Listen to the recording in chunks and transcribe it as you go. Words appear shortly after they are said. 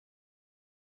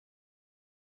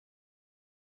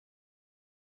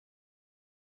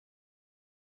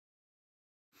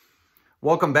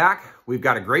Welcome back. We've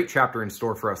got a great chapter in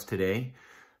store for us today.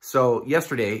 So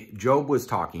yesterday, Job was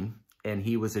talking and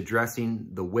he was addressing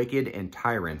the wicked and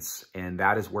tyrants, and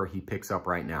that is where he picks up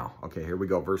right now. Okay, here we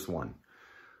go, verse 1.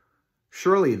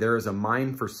 Surely there is a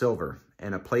mine for silver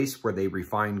and a place where they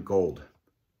refine gold.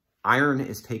 Iron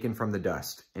is taken from the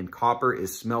dust and copper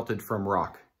is smelted from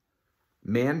rock.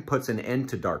 Man puts an end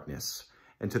to darkness,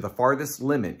 and to the farthest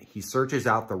limit he searches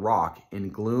out the rock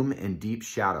in gloom and deep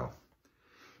shadow.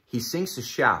 He sinks a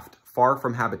shaft far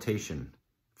from habitation,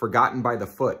 forgotten by the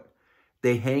foot.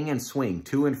 They hang and swing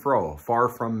to and fro, far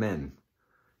from men.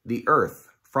 The earth,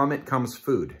 from it comes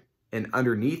food, and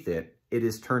underneath it, it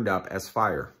is turned up as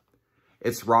fire.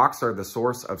 Its rocks are the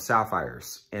source of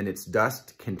sapphires, and its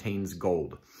dust contains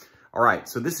gold. All right,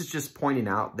 so this is just pointing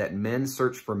out that men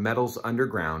search for metals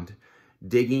underground,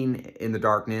 digging in the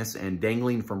darkness and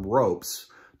dangling from ropes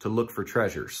to look for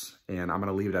treasures. And I'm going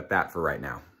to leave it at that for right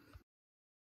now.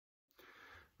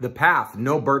 The path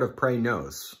no bird of prey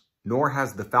knows, nor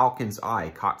has the falcon's eye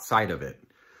caught sight of it.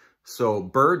 So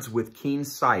birds with keen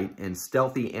sight and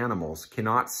stealthy animals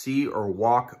cannot see or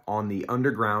walk on the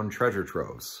underground treasure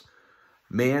troves.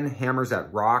 Man hammers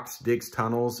at rocks, digs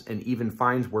tunnels, and even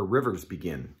finds where rivers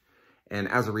begin. And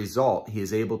as a result, he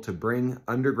is able to bring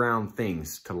underground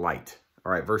things to light.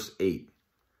 All right, verse 8.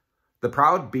 The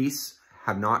proud beasts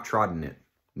have not trodden it,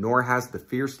 nor has the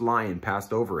fierce lion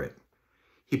passed over it.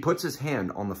 He puts his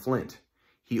hand on the flint.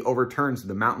 He overturns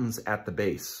the mountains at the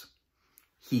base.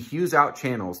 He hews out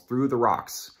channels through the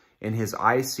rocks, and his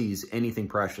eye sees anything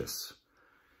precious.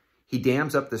 He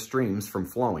dams up the streams from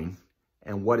flowing,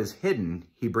 and what is hidden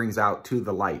he brings out to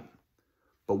the light.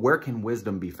 But where can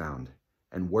wisdom be found?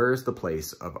 And where is the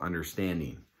place of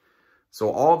understanding? So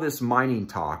all this mining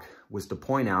talk was to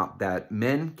point out that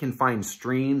men can find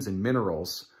streams and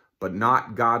minerals, but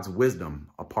not God's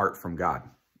wisdom apart from God.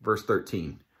 Verse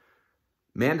 13,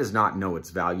 man does not know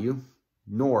its value,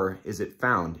 nor is it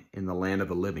found in the land of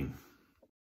the living.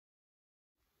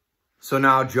 So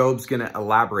now Job's going to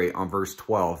elaborate on verse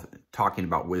 12, talking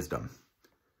about wisdom.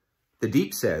 The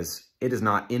deep says, it is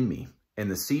not in me, and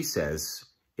the sea says,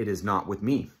 it is not with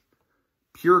me.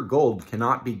 Pure gold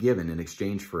cannot be given in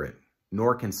exchange for it,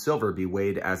 nor can silver be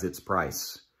weighed as its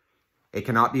price. It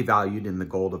cannot be valued in the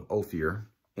gold of Ophir,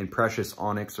 in precious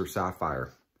onyx or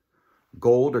sapphire.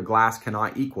 Gold or glass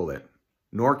cannot equal it,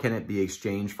 nor can it be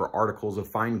exchanged for articles of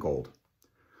fine gold.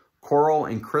 Coral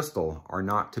and crystal are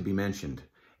not to be mentioned,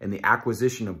 and the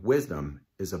acquisition of wisdom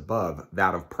is above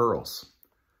that of pearls.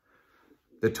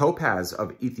 The topaz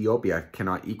of Ethiopia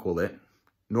cannot equal it,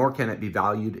 nor can it be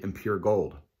valued in pure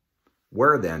gold.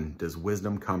 Where then does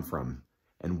wisdom come from,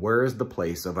 and where is the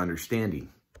place of understanding?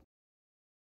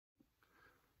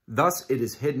 Thus it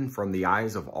is hidden from the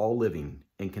eyes of all living,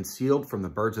 and concealed from the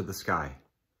birds of the sky.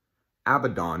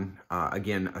 Abaddon,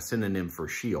 again a synonym for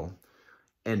Sheol,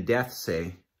 and death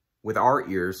say, with our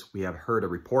ears we have heard a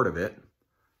report of it.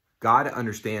 God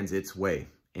understands its way,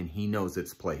 and he knows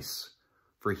its place.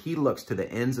 For he looks to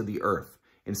the ends of the earth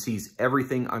and sees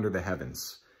everything under the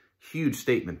heavens. Huge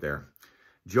statement there.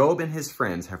 Job and his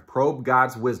friends have probed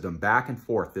God's wisdom back and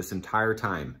forth this entire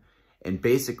time, and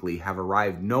basically have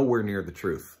arrived nowhere near the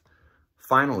truth.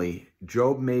 Finally,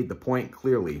 Job made the point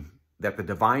clearly that the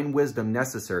divine wisdom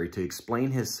necessary to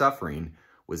explain his suffering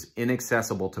was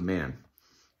inaccessible to man.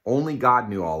 Only God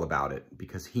knew all about it,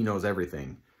 because he knows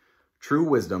everything. True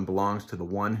wisdom belongs to the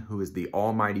one who is the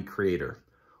almighty creator.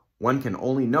 One can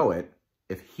only know it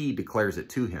if he declares it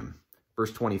to him.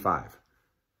 Verse 25.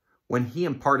 When he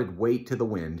imparted weight to the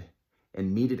wind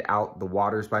and meted out the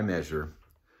waters by measure,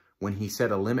 when he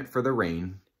set a limit for the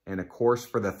rain and a course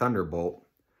for the thunderbolt,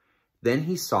 then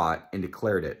he saw it and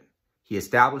declared it. He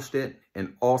established it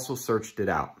and also searched it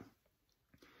out.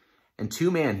 And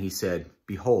to man he said,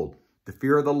 behold, the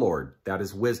fear of the Lord, that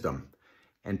is wisdom,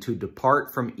 and to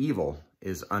depart from evil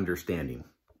is understanding.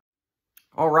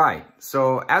 All right,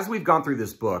 so as we've gone through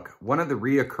this book, one of the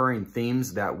reoccurring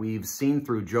themes that we've seen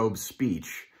through Job's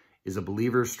speech is a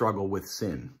believer's struggle with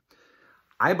sin.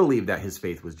 I believe that his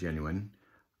faith was genuine,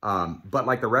 but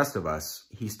like the rest of us,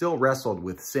 he still wrestled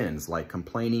with sins like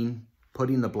complaining,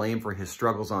 putting the blame for his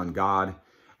struggles on God,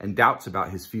 and doubts about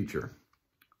his future.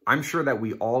 I'm sure that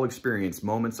we all experience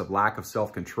moments of lack of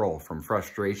self-control, from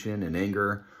frustration and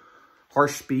anger,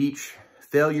 harsh speech,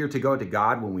 failure to go to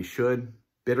God when we should,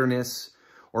 bitterness,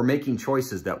 or making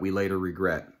choices that we later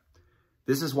regret.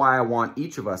 This is why I want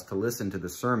each of us to listen to the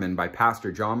sermon by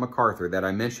Pastor John MacArthur that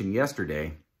I mentioned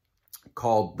yesterday,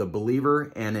 called The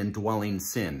Believer and Indwelling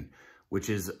Sin, which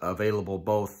is available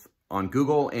both on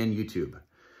Google and YouTube.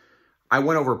 I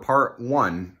went over part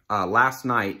 1 last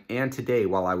night and today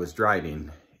while I was driving.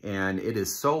 and it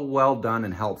is so well done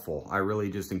and helpful. I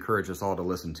really just encourage us all to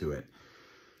listen to it.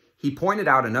 He pointed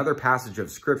out another passage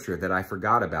of scripture that I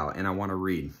forgot about, and I want to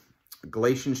read.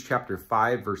 Galatians chapter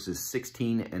 5, verses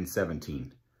 16 and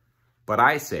 17. But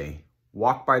I say,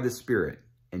 walk by the Spirit,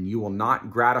 and you will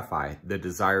not gratify the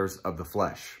desires of the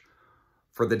flesh.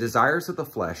 For the desires of the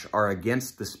flesh are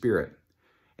against the Spirit,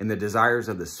 and the desires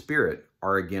of the Spirit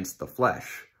are against the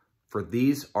flesh. For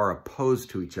these are opposed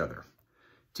to each other,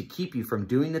 to keep you from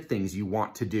doing the things you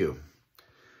want to do.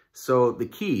 So the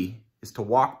key is to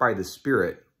walk by the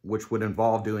Spirit, which would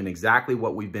involve doing exactly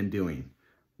what we've been doing,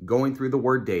 going through the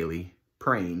Word daily,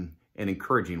 praying, and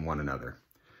encouraging one another.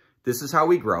 This is how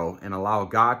we grow and allow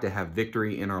God to have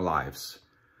victory in our lives.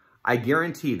 I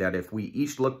guarantee that if we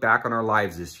each look back on our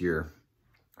lives this year,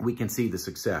 we can see the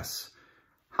success.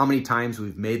 How many times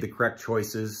we've made the correct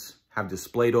choices, have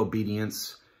displayed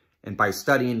obedience, and by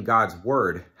studying God's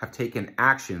Word, have taken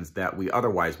actions that we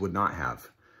otherwise would not have.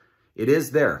 It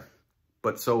is there,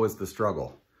 but so is the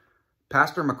struggle.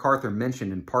 Pastor MacArthur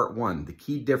mentioned in part 1 the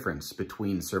key difference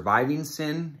between surviving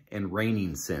sin and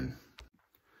reigning sin.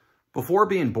 Before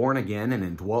being born again and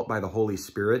indwelt by the Holy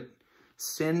Spirit,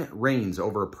 sin reigns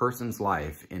over a person's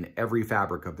life in every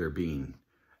fabric of their being.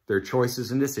 Their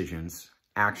choices and decisions,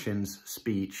 actions,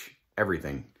 speech,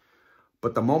 everything.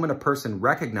 But the moment a person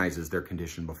recognizes their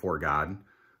condition before God,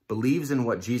 believes in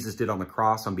what Jesus did on the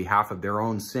cross on behalf of their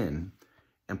own sin,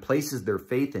 and places their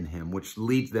faith in him, which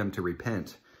leads them to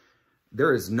repent,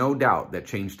 there is no doubt that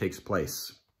change takes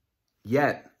place.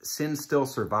 Yet, sin still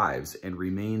survives and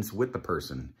remains with the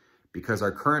person because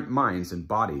our current minds and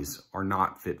bodies are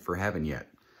not fit for heaven yet.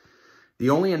 The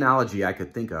only analogy I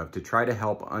could think of to try to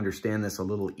help understand this a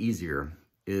little easier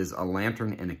is a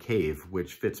lantern in a cave,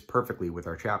 which fits perfectly with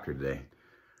our chapter today.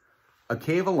 A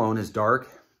cave alone is dark,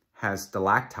 has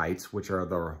stalactites, which are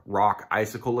the rock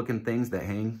icicle-looking things that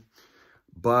hang,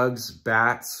 bugs,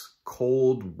 bats,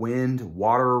 cold, wind,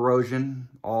 water erosion,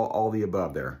 all the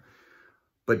above there.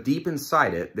 But deep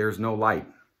inside it, there's no light.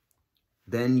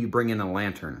 Then you bring in a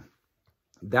lantern.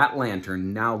 That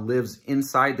lantern now lives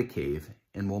inside the cave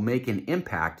and will make an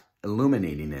impact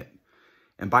illuminating it.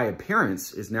 And by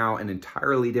appearance is now an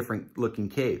entirely different looking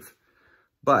cave.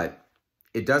 But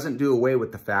it doesn't do away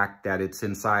with the fact that it's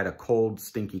inside a cold,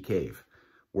 stinky cave,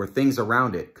 where things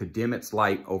around it could dim its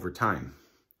light over time.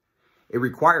 It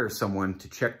requires someone to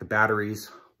check the batteries,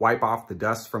 wipe off the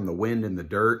dust from the wind and the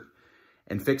dirt,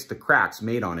 and fix the cracks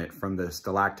made on it from the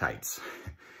stalactites.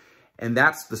 And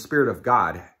that's the Spirit of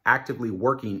God actively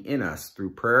working in us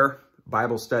through prayer,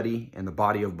 Bible study, and the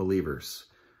body of believers.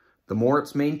 The more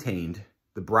it's maintained,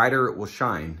 the brighter it will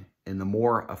shine, and the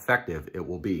more effective it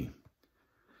will be.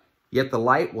 Yet the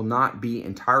light will not be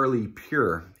entirely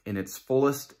pure in its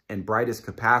fullest and brightest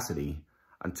capacity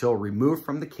until removed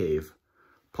from the cave,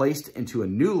 placed into a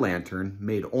new lantern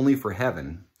made only for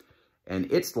heaven,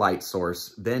 and its light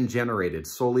source then generated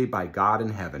solely by God in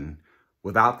heaven,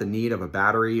 without the need of a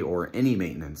battery or any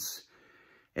maintenance.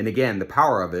 And again, the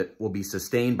power of it will be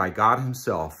sustained by God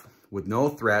himself, with no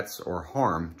threats or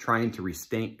harm trying to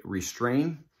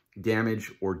restrain,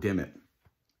 damage, or dim it.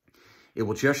 It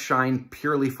will just shine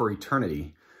purely for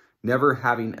eternity, never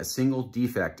having a single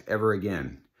defect ever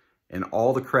again, and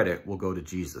all the credit will go to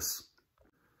Jesus.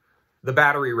 The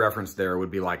battery reference there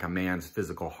would be like a man's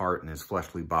physical heart and his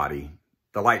fleshly body.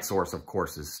 The light source, of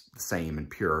course, is the same and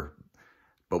pure,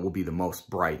 but will be the most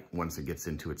bright once it gets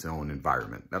into its own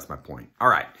environment. That's my point. All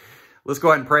right, let's go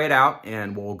ahead and pray it out,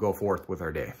 and we'll go forth with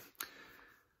our day.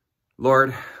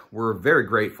 Lord, we're very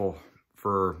grateful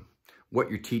for what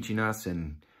you're teaching us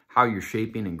and how you're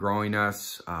shaping and growing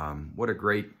us. What a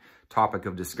great topic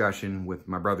of discussion with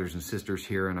my brothers and sisters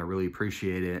here, and I really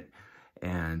appreciate it.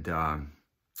 And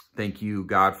thank you,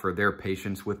 God, for their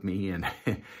patience with me and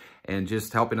and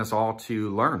just helping us all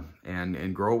to learn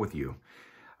and grow with you.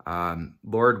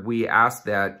 Lord, we ask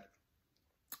that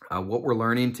what we're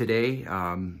learning today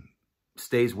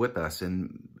stays with us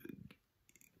and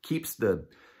keeps the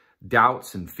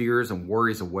doubts and fears and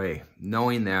worries away,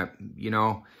 knowing that, you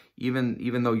know,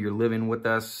 even though you're living with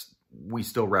us, we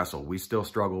still wrestle. We still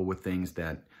struggle with things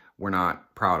that we're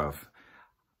not proud of.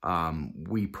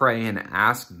 We pray and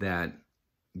ask that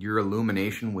your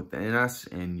illumination within us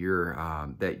and your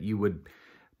that you would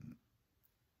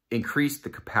increase the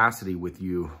capacity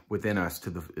within us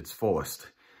to its fullest,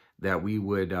 that we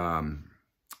would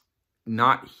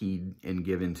not heed and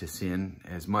give into sin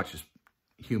as much as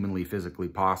humanly, physically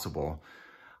possible,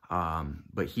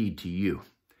 but heed to you,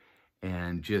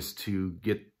 and just to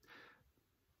get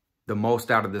the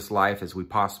most out of this life as we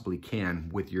possibly can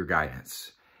with your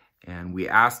guidance. And we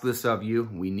ask this of you.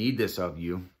 We need this of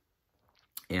you.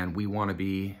 and we want to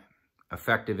be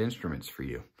effective instruments for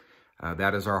you.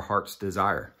 That is our heart's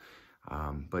desire.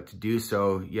 But to do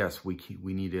so, yes, we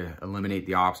need to eliminate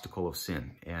the obstacle of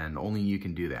sin, and only you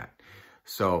can do that.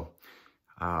 So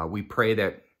we pray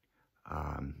that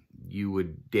you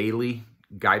would daily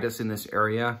guide us in this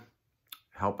area,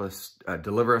 help us,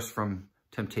 deliver us from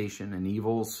temptation and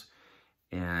evils,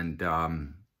 and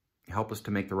help us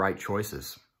to make the right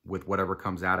choices with whatever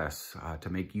comes at us, to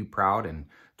make you proud and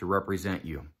to represent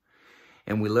you.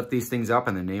 And we lift these things up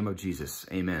in the name of Jesus.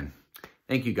 Amen.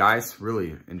 Thank you, guys.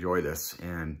 Really enjoy this,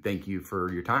 and thank you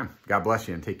for your time. God bless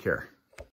you, and take care.